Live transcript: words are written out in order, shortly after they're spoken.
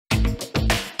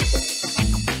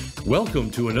Welcome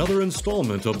to another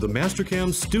installment of the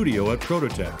Mastercam Studio at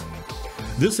ProtoTek.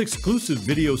 This exclusive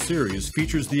video series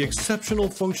features the exceptional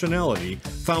functionality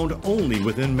found only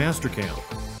within Mastercam,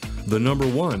 the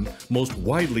 #1 most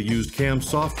widely used CAM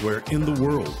software in the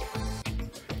world.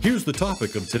 Here's the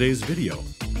topic of today's video.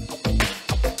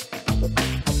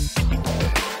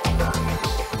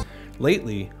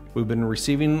 Lately, we've been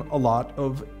receiving a lot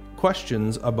of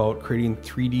questions about creating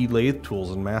 3D lathe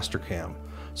tools in Mastercam.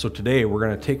 So today we're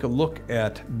going to take a look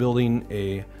at building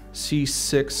a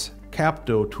C6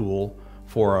 Capto tool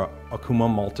for a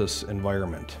Akuma Multis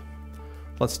environment.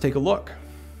 Let's take a look.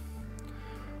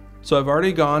 So I've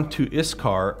already gone to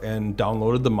ISCAR and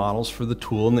downloaded the models for the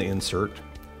tool and the insert.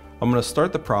 I'm going to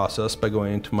start the process by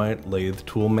going into my Lathe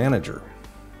Tool Manager.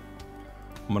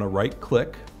 I'm going to right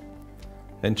click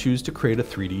and choose to create a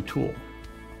 3D tool.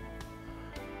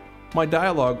 My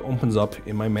dialog opens up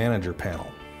in my Manager panel.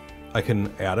 I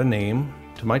can add a name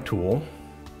to my tool.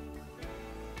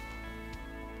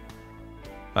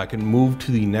 I can move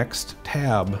to the next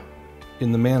tab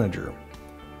in the Manager.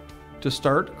 To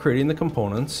start creating the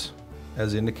components,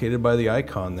 as indicated by the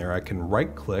icon there, I can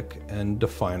right click and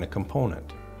define a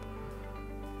component.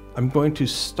 I'm going to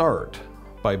start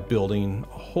by building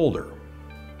a holder.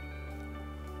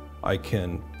 I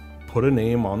can put a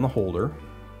name on the holder.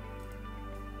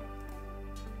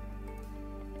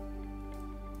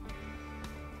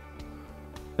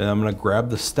 And I'm going to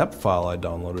grab the step file I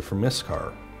downloaded from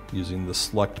ISCAR using the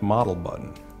Select Model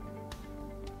button.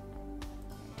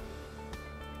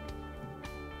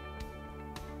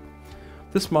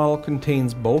 This model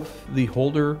contains both the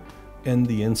holder and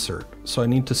the insert, so I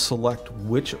need to select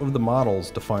which of the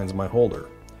models defines my holder.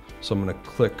 So I'm going to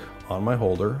click on my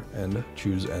holder and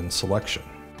choose End Selection.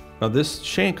 Now this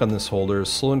shank on this holder is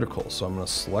cylindrical, so I'm going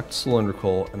to select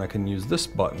cylindrical, and I can use this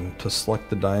button to select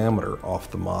the diameter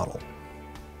off the model.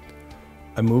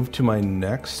 I move to my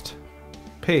next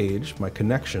page, my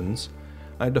connections.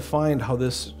 I defined how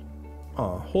this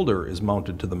holder is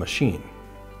mounted to the machine.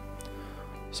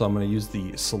 So I'm going to use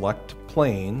the Select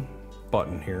Plane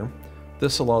button here.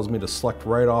 This allows me to select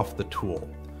right off the tool.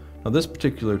 Now this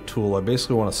particular tool, I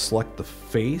basically want to select the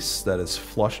face that is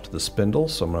flush to the spindle,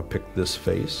 so I'm going to pick this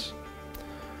face.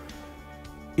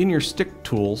 In your stick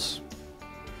tools,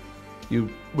 you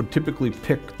would typically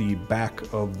pick the back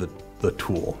of the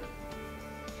tool.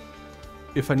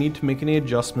 If I need to make any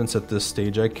adjustments at this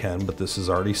stage, I can, but this is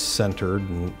already centered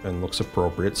and looks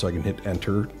appropriate, so I can hit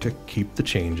Enter to keep the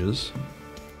changes.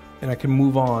 And I can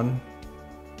move on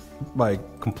by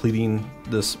completing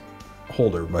this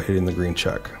holder by hitting the green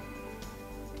check.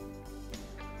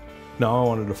 Now I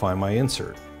want to define my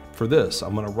insert. For this,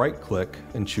 I'm going to right click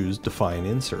and choose Define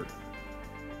Insert.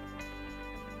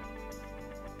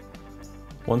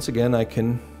 Once again, I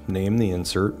can name the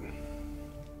insert.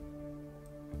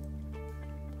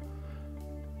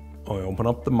 I open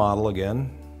up the model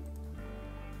again.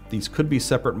 These could be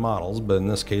separate models, but in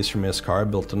this case from ISCAR I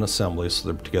built an assembly,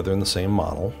 so they're together in the same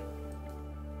model.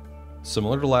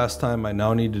 Similar to last time, I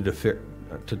now need to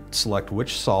select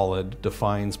which solid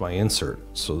defines my insert.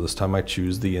 So this time I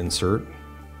choose the insert.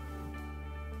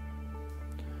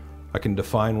 I can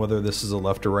define whether this is a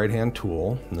left or right hand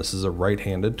tool, and this is a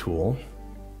right-handed tool.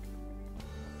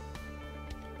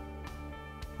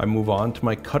 I move on to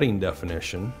my cutting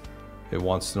definition. It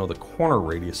wants to know the corner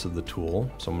radius of the tool,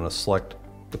 so I'm going to select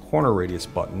the corner radius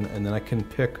button, and then I can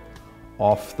pick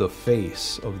off the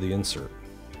face of the insert.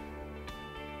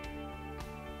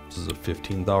 This is a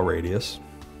 15th thou radius.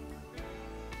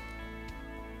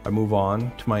 I move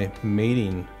on to my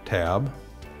mating tab,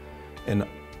 and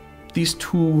these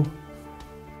two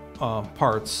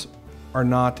parts are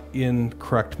not in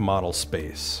correct model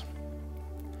space.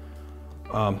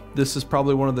 This is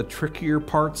probably one of the trickier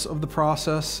parts of the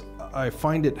process. I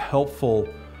find it helpful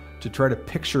to try to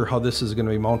picture how this is going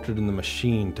to be mounted in the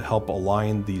machine to help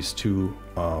align these two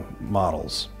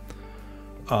models.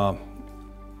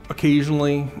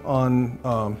 Occasionally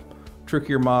on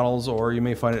trickier models, or you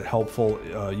may find it helpful,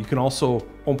 you can also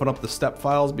open up the step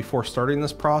files before starting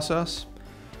this process,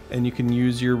 and you can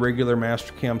use your regular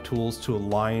Mastercam tools to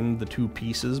align the two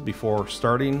pieces before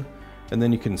starting, and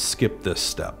then you can skip this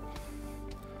step.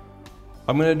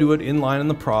 I'm going to do it in line in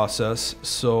the process,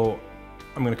 so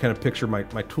I'm going to kind of picture my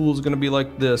tool is going to be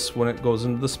like this when it goes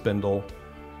into the spindle.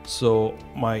 So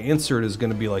my insert is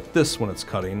going to be like this when it's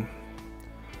cutting.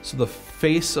 So the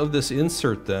face of this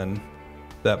insert then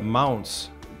that mounts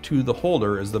to the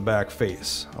holder is the back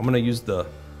face. I'm going to use the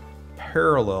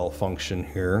parallel function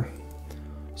here.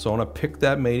 So I want to pick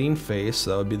that mating face,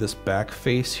 that would be this back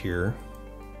face here.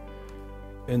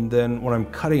 And then when I'm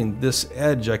cutting this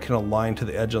edge, I can align to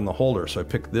the edge on the holder. So I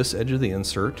pick this edge of the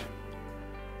insert,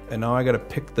 and now I got to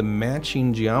pick the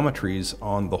matching geometries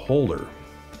on the holder.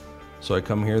 So I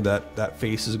come here, that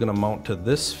face is going to mount to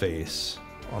this face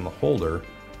on the holder,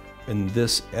 and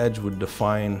this edge would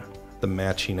define the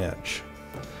matching edge.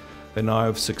 And now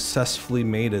I've successfully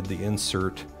mated the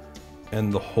insert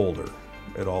and the holder.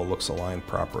 It all looks aligned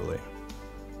properly.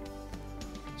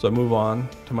 So I move on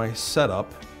to my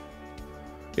setup.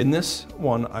 In this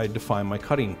one, I define my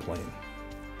cutting plane.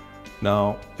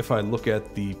 Now, if I look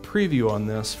at the preview on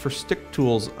this, for stick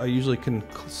tools, I usually can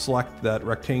select that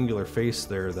rectangular face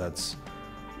there that's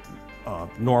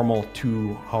normal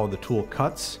to how the tool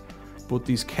cuts. But with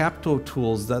these Capto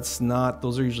tools,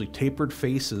 those are usually tapered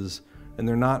faces, and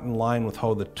they're not in line with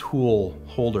how the tool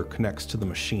holder connects to the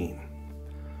machine.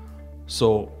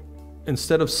 So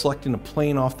instead of selecting a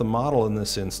plane off the model in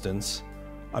this instance,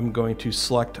 I'm going to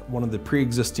select one of the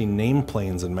pre-existing name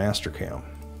planes in Mastercam.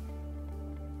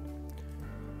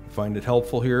 Find it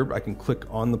helpful here, I can click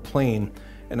on the plane,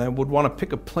 and I would want to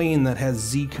pick a plane that has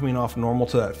Z coming off normal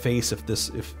to that face if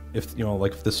this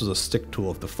was a stick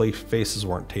tool, if the faces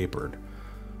weren't tapered.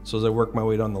 So as I work my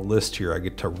way down the list here, I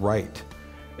get to right,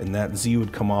 and that Z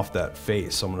would come off that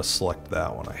face. So I'm going to select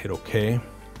that one. I hit OK.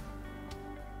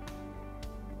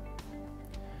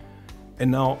 And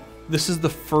now this is the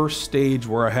first stage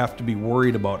where I have to be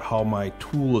worried about how my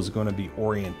tool is going to be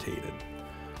orientated.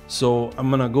 So I'm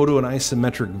going to go to an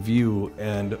isometric view,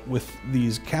 and with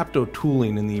these Capto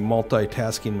tooling in the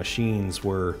multitasking machines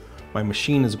where my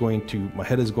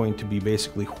head is going to be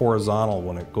basically horizontal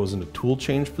when it goes into tool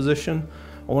change position,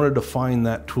 I want to define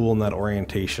that tool and that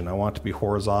orientation. I want it to be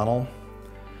horizontal.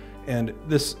 And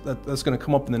that's going to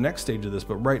come up in the next stage of this,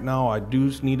 but right now I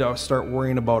do need to start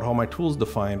worrying about how my tool is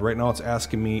defined. Right now it's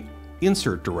asking me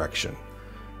insert direction.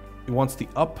 It wants the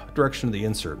up direction of the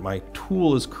insert. My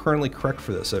tool is currently correct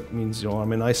for this. That means,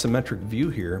 I'm in isometric view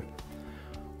here.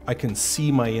 I can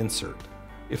see my insert.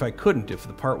 If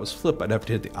the part was flipped, I'd have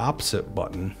to hit the opposite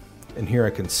button. And here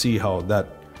I can see how that,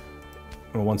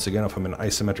 once again, if I'm in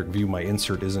isometric view, my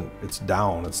insert it's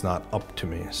down, it's not up to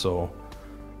me. So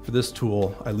for this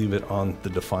tool, I leave it on the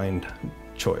defined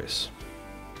choice.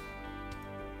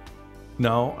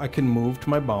 Now I can move to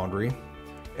my boundary.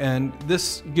 And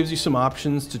this gives you some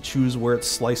options to choose where it's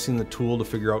slicing the tool to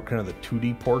figure out kind of the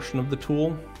 2D portion of the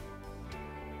tool.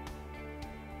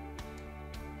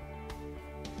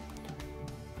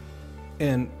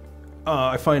 And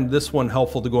I find this one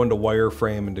helpful to go into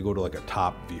wireframe and to go to like a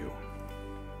top view.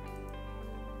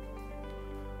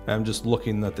 I'm just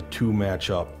looking that the two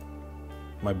match up,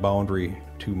 my boundary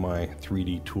to my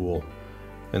 3D tool,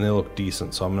 and they look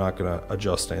decent, so I'm not going to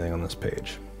adjust anything on this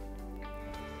page.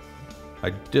 I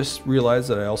just realized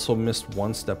that I also missed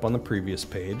one step on the previous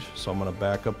page, so I'm going to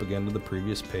back up again to the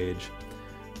previous page.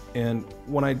 And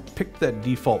when I picked that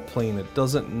default plane, it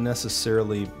doesn't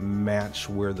necessarily match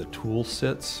where the tool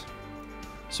sits.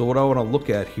 So what I want to look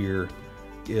at here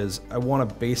is I want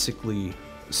to basically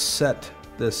set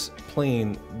this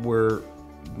plane where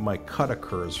my cut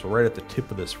occurs, right at the tip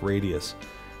of this radius.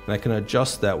 And I can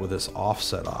adjust that with this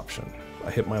offset option. I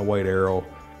hit my white arrow,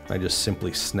 and I just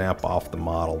simply snap off the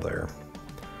model there.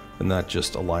 And that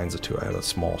just aligns the two. I had a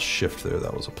small shift there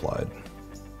that was applied.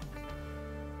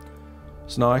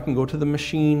 So now I can go to the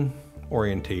machine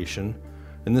orientation,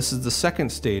 and this is the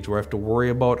second stage where I have to worry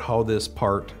about how this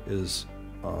part is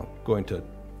going to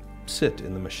sit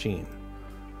in the machine.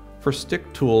 For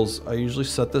stick tools, I usually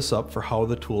set this up for how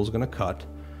the tool is going to cut,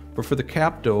 but for the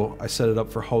Capto, I set it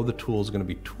up for how the tool is going to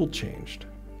be tool changed.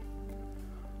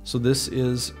 So this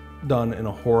is done in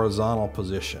a horizontal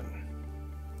position.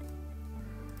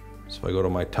 So if I go to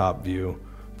my top view,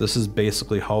 this is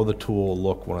basically how the tool will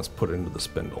look when it's put into the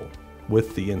spindle,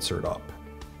 with the insert up.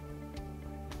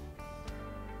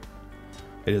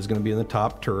 It is going to be in the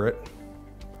top turret.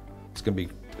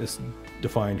 It's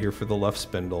defined here for the left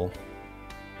spindle.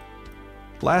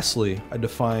 Lastly, I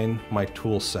define my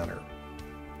tool center.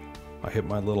 I hit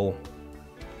my little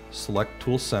select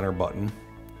tool center button,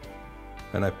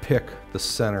 and I pick the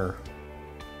center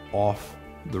off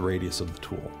the radius of the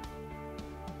tool.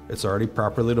 It's already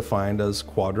properly defined as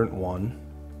quadrant 1.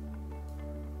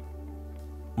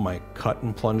 My cut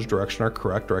and plunge direction are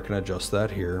correct, or I can adjust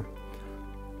that here.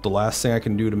 The last thing I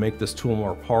can do to make this tool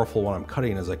more powerful when I'm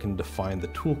cutting is I can define the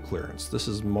tool clearance. This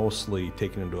is mostly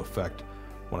taken into effect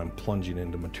when I'm plunging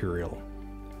into material.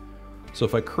 So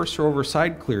if I cursor over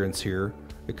side clearance here,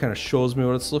 it kind of shows me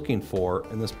what it's looking for,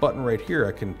 and this button right here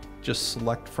I can just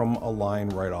select from a line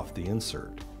right off the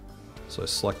insert. So I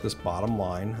select this bottom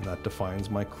line, and that defines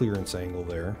my clearance angle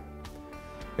there.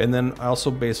 And then I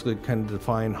also basically kind of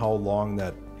define how long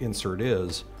that insert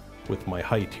is with my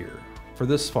height here. For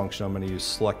this function, I'm going to use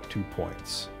select 2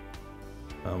 points.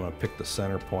 I'm going to pick the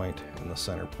center point and the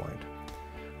center point.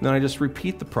 And then I just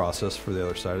repeat the process for the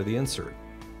other side of the insert.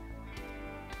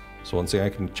 So once again, I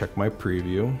can check my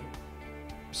preview,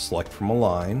 select from a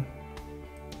line,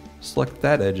 select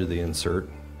that edge of the insert,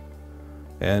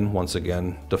 and once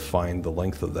again, define the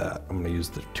length of that. I'm going to use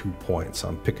the 2 points.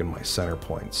 I'm picking my center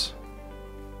points.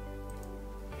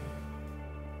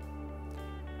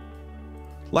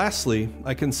 Lastly,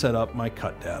 I can set up my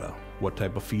cut data. What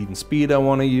type of feed and speed I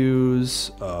want to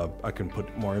use. I can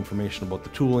put more information about the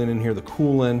tooling in here, the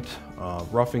coolant,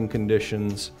 roughing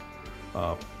conditions,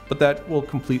 but that will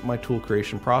complete my tool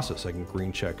creation process. I can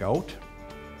green check out.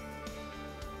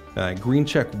 And I green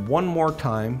check one more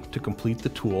time to complete the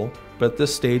tool, but at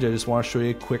this stage I just want to show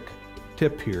you a quick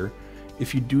tip here.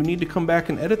 If you do need to come back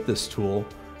and edit this tool,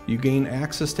 you gain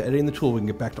access to editing the tool. We can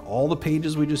get back to all the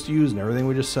pages we just used and everything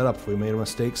we just set up. If we made a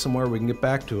mistake somewhere, we can get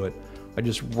back to it. I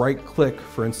just right click,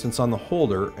 for instance, on the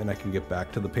holder, and I can get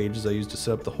back to the pages I used to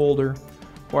set up the holder,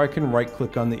 or I can right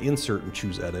click on the insert and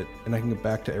choose edit, and I can get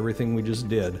back to everything we just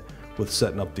did with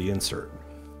setting up the insert.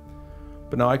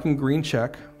 But now I can green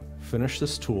check, finish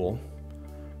this tool.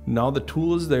 Now the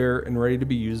tool is there and ready to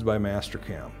be used by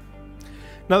Mastercam.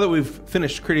 Now that we've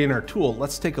finished creating our tool,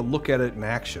 let's take a look at it in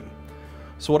action.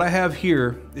 So what I have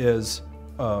here is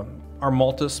our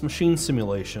Multus machine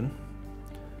simulation,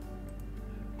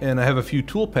 and I have a few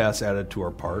tool paths added to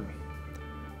our part.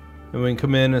 And we can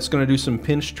come in, it's going to do some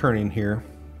pinch turning here,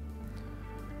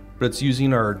 but it's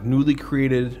using our newly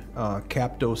created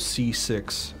Capto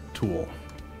C6 tool.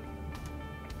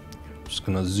 Just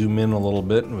going to zoom in a little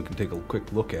bit and we can take a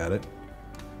quick look at it.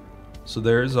 So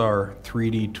there's our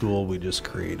 3D tool we just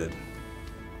created.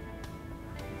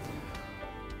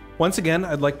 Once again,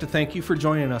 I'd like to thank you for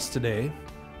joining us today.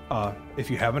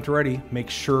 If you haven't already, make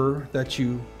sure that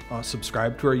you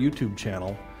subscribe to our YouTube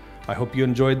channel. I hope you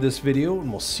enjoyed this video,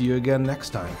 and we'll see you again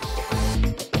next time.